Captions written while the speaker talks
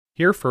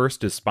Here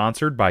First is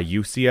sponsored by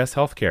UCS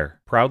Healthcare,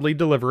 proudly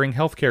delivering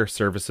healthcare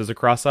services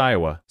across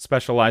Iowa,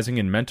 specializing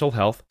in mental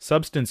health,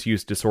 substance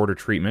use disorder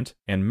treatment,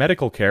 and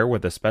medical care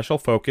with a special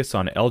focus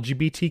on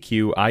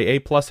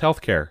LGBTQIA+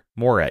 healthcare.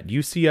 More at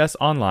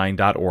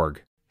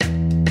ucsonline.org.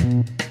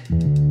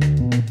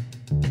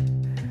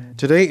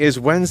 Today is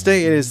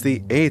Wednesday. It is the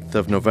 8th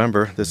of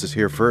November. This is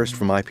Here First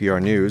from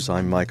IPR News.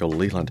 I'm Michael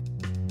Leland.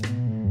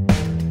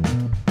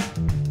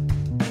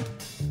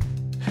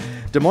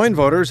 Des Moines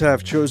voters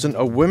have chosen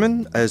a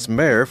woman as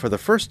mayor for the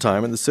first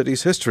time in the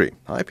city's history.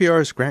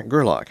 IPR's Grant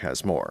Gerlach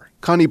has more.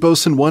 Connie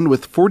Boesen won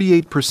with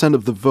 48%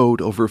 of the vote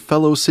over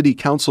fellow city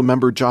council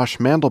member Josh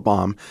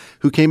Mandelbaum,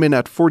 who came in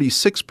at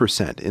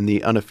 46% in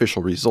the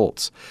unofficial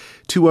results.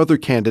 Two other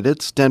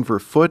candidates, Denver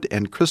Foote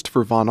and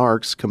Christopher Von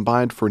Arx,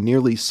 combined for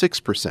nearly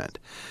 6%.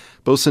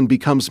 Boesen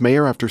becomes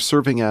mayor after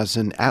serving as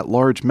an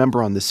at-large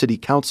member on the city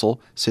council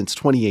since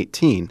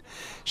 2018.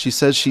 She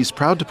says she's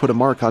proud to put a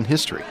mark on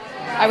history.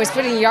 I was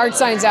putting yard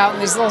signs out,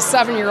 and these little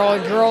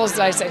 7-year-old girls,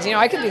 I said,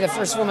 I could be the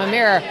first woman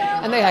mayor.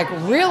 And they're like,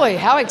 really?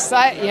 How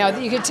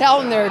excited? You could tell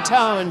in their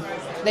tone.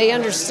 They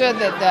understood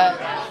that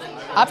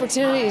the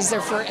opportunities are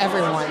for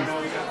everyone.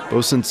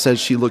 Boesen says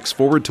she looks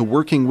forward to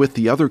working with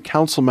the other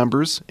council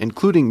members,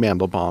 including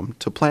Mandelbaum,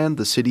 to plan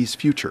the city's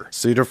future.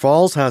 Cedar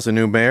Falls has a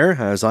new mayor.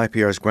 As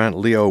IPR's Grant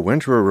Leo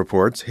Winterer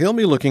reports, he'll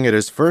be looking at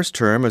his first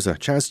term as a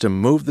chance to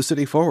move the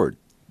city forward.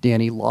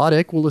 Danny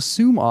Loddick will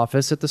assume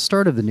office at the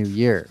start of the new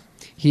year.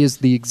 He is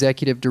the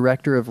executive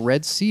director of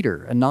Red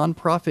Cedar, a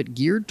nonprofit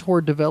geared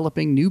toward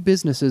developing new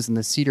businesses in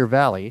the Cedar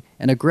Valley,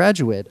 and a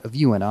graduate of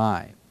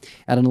UNI.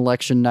 At an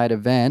election night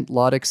event,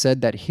 Loddick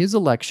said that his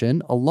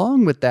election,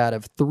 along with that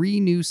of 3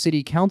 new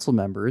city council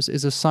members,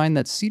 is a sign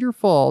that Cedar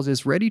Falls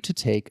is ready to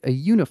take a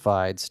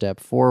unified step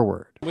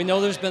forward. We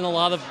know there's been a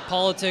lot of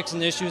politics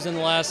and issues in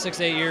the last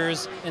 6-8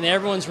 years, and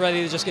everyone's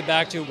ready to just get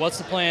back to what's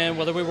the plan,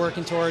 what are we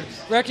working toward,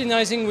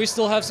 recognizing we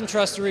still have some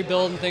trust to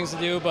rebuild and things to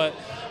do, but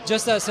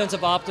just that sense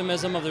of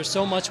optimism of there's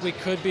so much we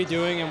could be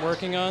doing and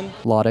working on.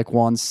 Loddick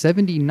won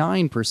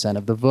 79%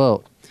 of the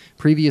vote.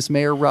 Previous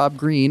Mayor Rob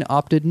Green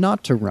opted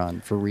not to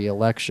run for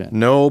re-election.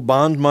 No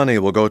bond money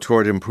will go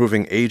toward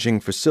improving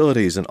aging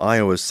facilities in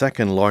Iowa's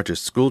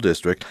second-largest school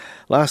district.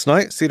 Last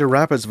night, Cedar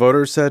Rapids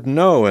voters said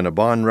no in a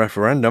bond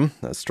referendum.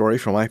 A story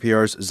from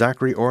IPR's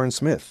Zachary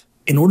Oren-Smith.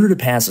 In order to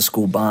pass a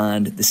school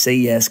bond, the Say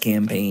Yes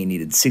campaign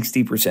needed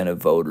 60% of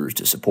voters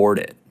to support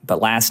it.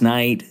 But last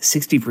night,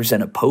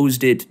 60%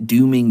 opposed it,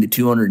 dooming the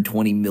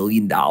 $220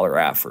 million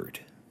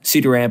effort.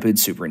 Cedar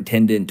Rapids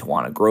Superintendent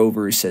Tawana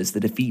Grover says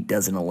the defeat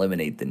doesn't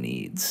eliminate the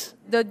needs.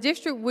 The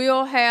district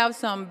will have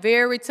some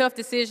very tough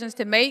decisions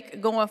to make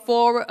going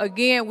forward.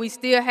 Again, we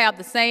still have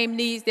the same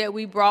needs that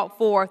we brought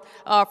forth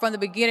from the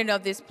beginning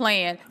of this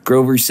plan.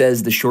 Grover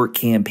says the short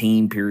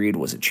campaign period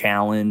was a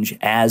challenge,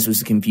 as was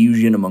the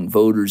confusion among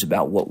voters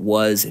about what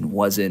was and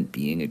wasn't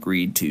being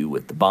agreed to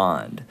with the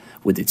bond.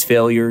 With its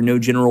failure, no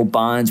general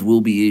bonds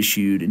will be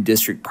issued and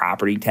district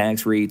property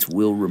tax rates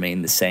will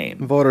remain the same.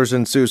 Voters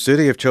in Sioux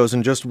City have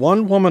chosen just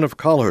one woman of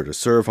color to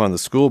serve on the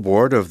school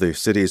board of the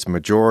city's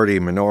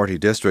majority-minority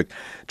district.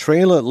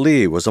 Trayla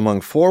Lee was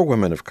among 4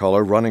 women of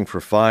color running for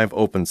 5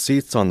 open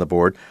seats on the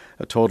board.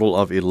 A total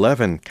of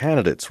 11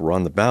 candidates were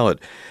on the ballot.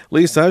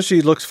 Lee says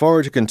she looks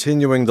forward to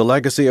continuing the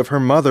legacy of her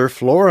mother,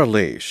 Flora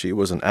Lee. She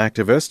was an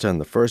activist and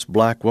the first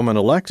black woman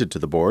elected to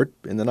the board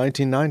in the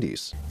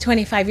 1990s.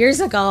 25 years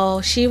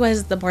ago, she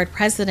was the board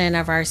president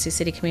of our Sioux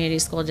City Community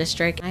School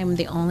District. I'm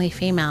the only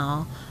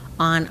female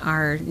on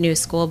our new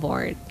school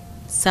board.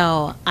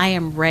 So I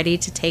am ready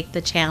to take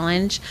the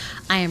challenge,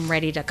 I am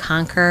ready to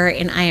conquer,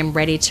 and I am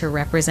ready to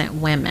represent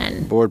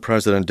women. Board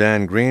President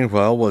Dan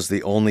Greenwell was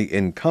the only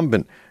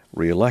incumbent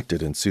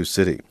re-elected in Sioux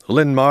City.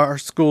 Lynn Marr,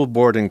 school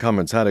board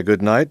incumbents had a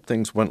good night.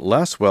 Things went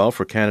less well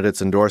for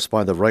candidates endorsed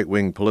by the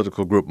right-wing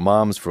political group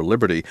Moms for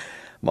Liberty.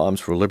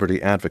 Moms for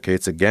Liberty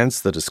advocates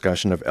against the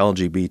discussion of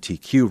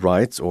LGBTQ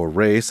rights or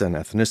race and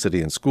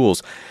ethnicity in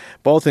schools.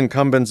 Both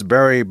incumbents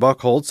Barry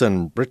Buchholz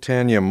and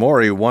Britannia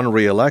Morey won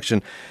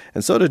re-election,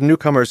 and so did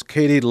newcomers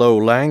Katie Lowe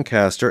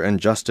Lancaster and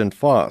Justin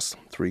Foss.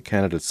 3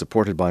 candidates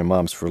supported by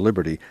Moms for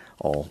Liberty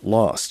all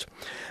lost.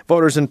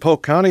 Voters in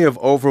Polk County have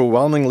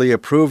overwhelmingly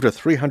approved a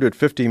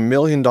 $350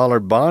 million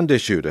bond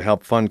issue to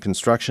help fund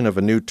construction of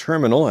a new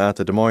terminal at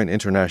the Des Moines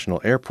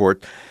International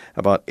Airport.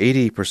 About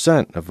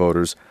 80% of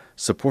voters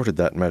supported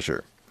that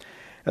measure.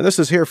 And this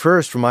is Here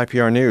First from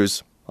IPR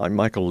News. I'm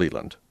Michael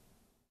Leland.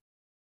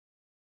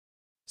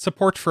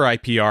 Support for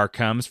IPR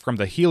comes from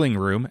the Healing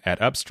Room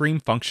at Upstream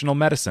Functional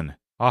Medicine,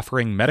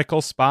 offering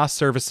medical spa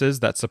services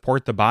that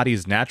support the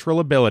body's natural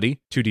ability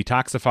to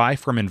detoxify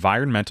from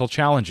environmental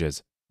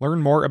challenges.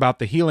 Learn more about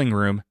the Healing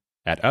Room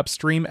at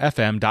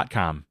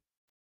upstreamfm.com.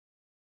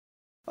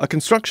 A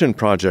construction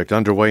project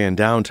underway in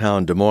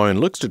downtown Des Moines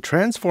looks to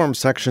transform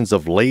sections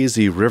of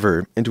Lazy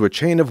River into a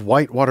chain of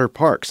whitewater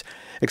parks,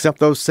 except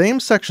those same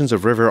sections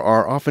of river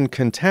are often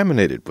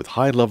contaminated with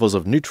high levels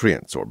of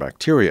nutrients or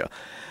bacteria.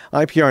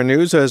 IPR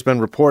News has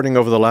been reporting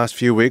over the last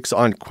few weeks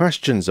on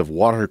questions of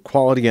water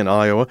quality in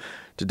Iowa.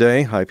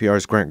 Today,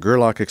 IPR's Grant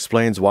Gerlach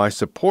explains why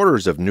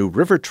supporters of new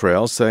river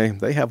trails say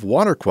they have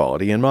water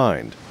quality in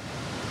mind.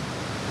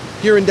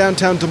 Here in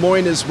downtown Des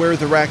Moines is where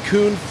the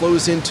Raccoon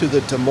flows into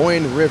the Des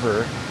Moines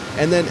River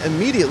and then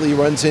immediately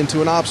runs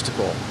into an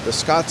obstacle, the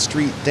Scott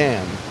Street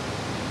Dam.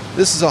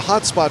 This is a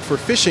hot spot for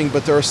fishing,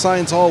 but there are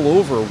signs all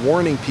over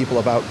warning people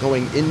about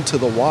going into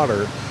the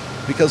water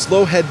because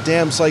low-head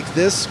dams like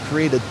this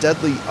create a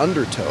deadly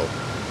undertow.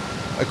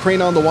 A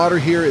crane on the water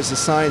here is a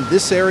sign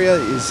this area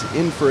is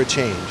in for a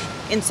change.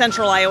 In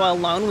central Iowa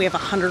alone, we have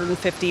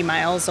 150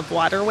 miles of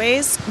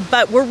waterways,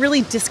 but we're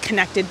really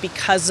disconnected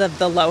because of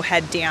the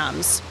low-head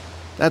dams.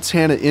 That's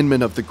Hannah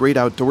Inman of the Great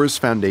Outdoors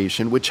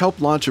Foundation, which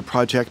helped launch a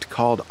project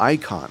called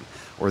ICON,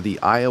 or the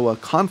Iowa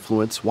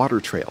Confluence Water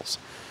Trails.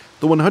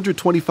 The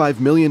 $125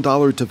 million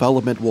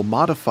development will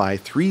modify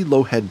 3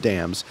 low-head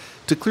dams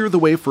to clear the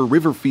way for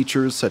river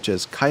features such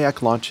as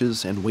kayak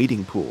launches and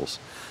wading pools.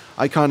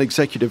 ICON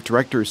Executive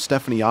Director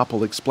Stephanie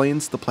Oppel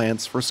explains the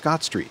plans for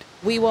Scott Street.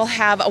 We will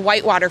have a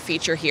whitewater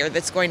feature here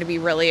that's going to be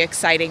really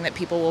exciting, that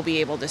people will be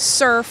able to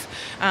surf,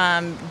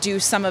 do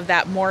some of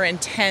that more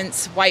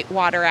intense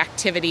whitewater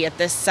activity at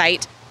this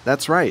site.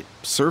 That's right,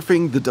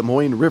 surfing the Des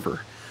Moines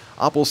River.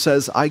 Oppel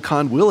says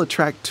ICON will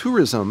attract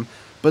tourism,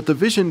 but the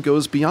vision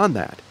goes beyond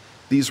that.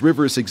 These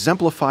rivers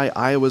exemplify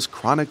Iowa's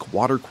chronic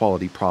water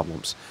quality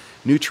problems.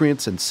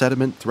 Nutrients and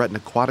sediment threaten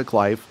aquatic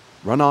life.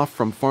 Runoff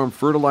from farm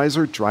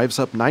fertilizer drives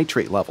up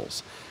nitrate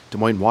levels. Des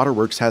Moines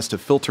Waterworks has to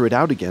filter it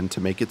out again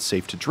to make it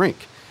safe to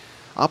drink.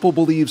 Oppel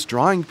believes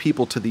drawing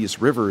people to these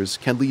rivers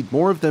can lead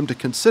more of them to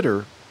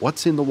consider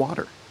what's in the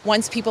water.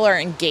 Once people are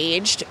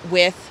engaged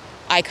with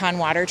ICON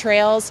water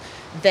trails,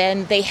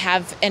 then they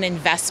have an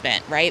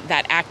investment, right,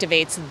 that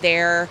activates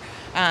their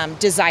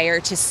desire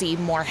to see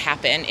more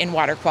happen in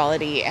water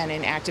quality and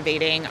in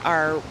activating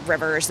our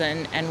rivers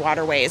and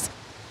waterways.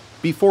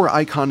 Before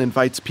ICON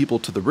invites people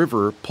to the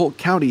river, Polk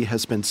County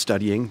has been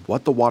studying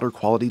what the water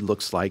quality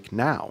looks like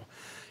now.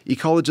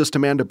 Ecologist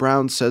Amanda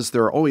Brown says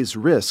there are always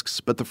risks,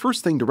 but the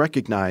first thing to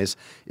recognize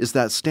is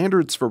that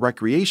standards for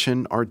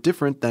recreation are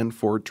different than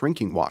for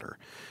drinking water.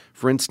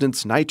 For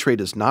instance,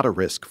 nitrate is not a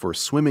risk for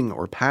swimming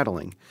or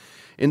paddling.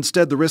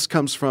 Instead, the risk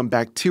comes from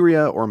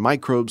bacteria or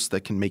microbes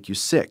that can make you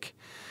sick.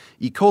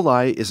 E.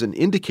 coli is an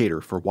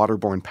indicator for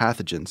waterborne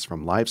pathogens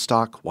from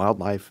livestock,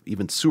 wildlife,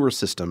 even sewer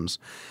systems.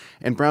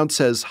 And Brown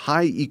says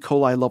high E.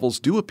 coli levels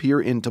do appear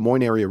in Des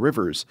Moines area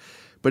rivers,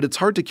 but it's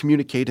hard to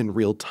communicate in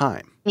real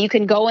time. You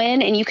can go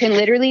in and you can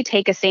literally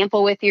take a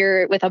sample with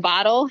a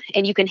bottle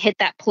and you can hit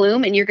that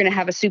plume and you're going to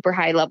have a super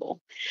high level.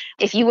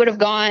 If you would have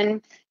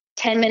gone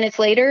 10 minutes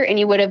later and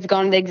you would have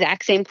gone to the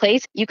exact same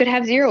place, you could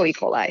have 0 E.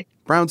 coli.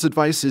 Brown's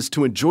advice is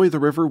to enjoy the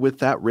river with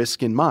that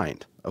risk in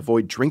mind.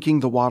 Avoid drinking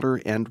the water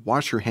and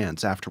wash your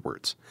hands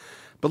afterwards.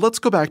 But let's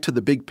go back to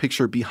the big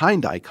picture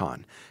behind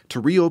ICON,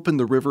 to reopen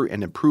the river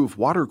and improve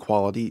water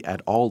quality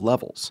at all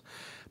levels.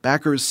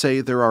 Backers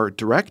say there are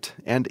direct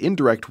and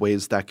indirect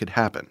ways that could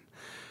happen.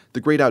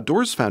 The Great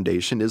Outdoors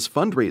Foundation is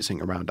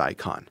fundraising around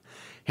ICON.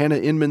 Hannah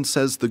Inman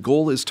says the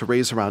goal is to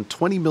raise around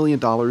 $20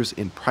 million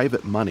in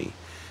private money.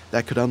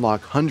 That could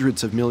unlock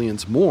hundreds of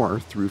millions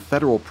more through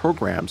federal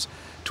programs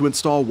to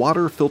install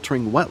water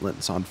filtering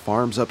wetlands on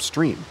farms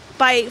upstream.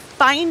 By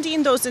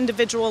finding those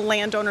individual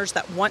landowners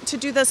that want to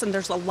do this, and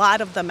there's a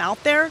lot of them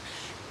out there,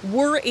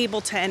 we're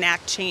able to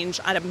enact change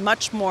on a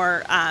much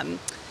more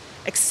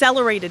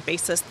accelerated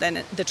basis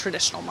than the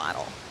traditional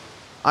model.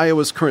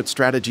 Iowa's current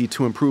strategy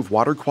to improve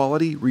water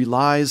quality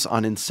relies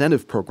on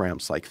incentive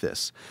programs like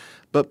this.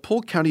 But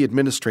Polk County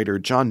Administrator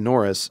John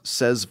Norris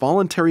says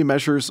voluntary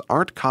measures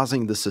aren't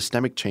causing the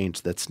systemic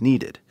change that's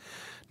needed.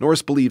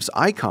 Norris believes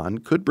ICON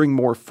could bring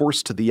more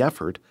force to the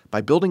effort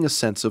by building a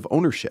sense of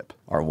ownership.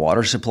 Our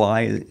water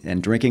supply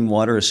and drinking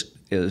water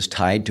is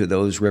tied to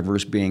those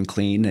rivers being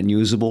clean and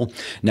usable.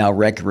 Now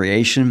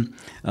recreation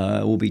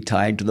will be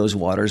tied to those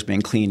waters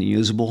being clean and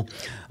usable.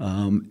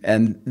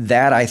 And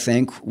that, I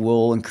think,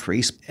 will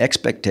increase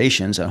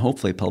expectations and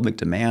hopefully public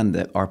demand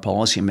that our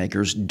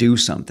policymakers do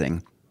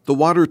something. The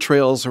water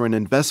trails are an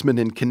investment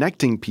in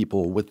connecting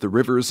people with the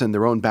rivers in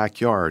their own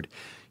backyard.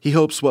 He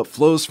hopes what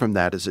flows from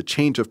that is a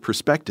change of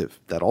perspective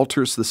that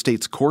alters the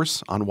state's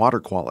course on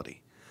water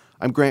quality.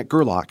 I'm Grant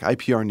Gerlach,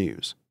 IPR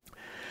News.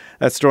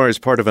 That story is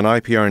part of an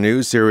IPR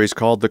News series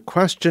called The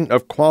Question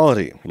of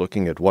Quality,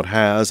 looking at what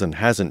has and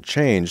hasn't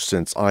changed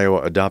since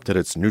Iowa adopted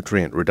its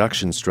nutrient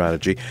reduction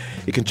strategy.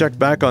 You can check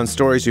back on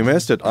stories you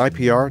missed at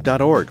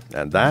IPR.org.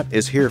 And that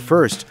is Here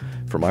First.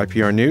 From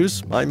IPR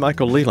News, I'm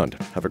Michael Leland.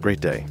 Have a great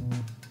day.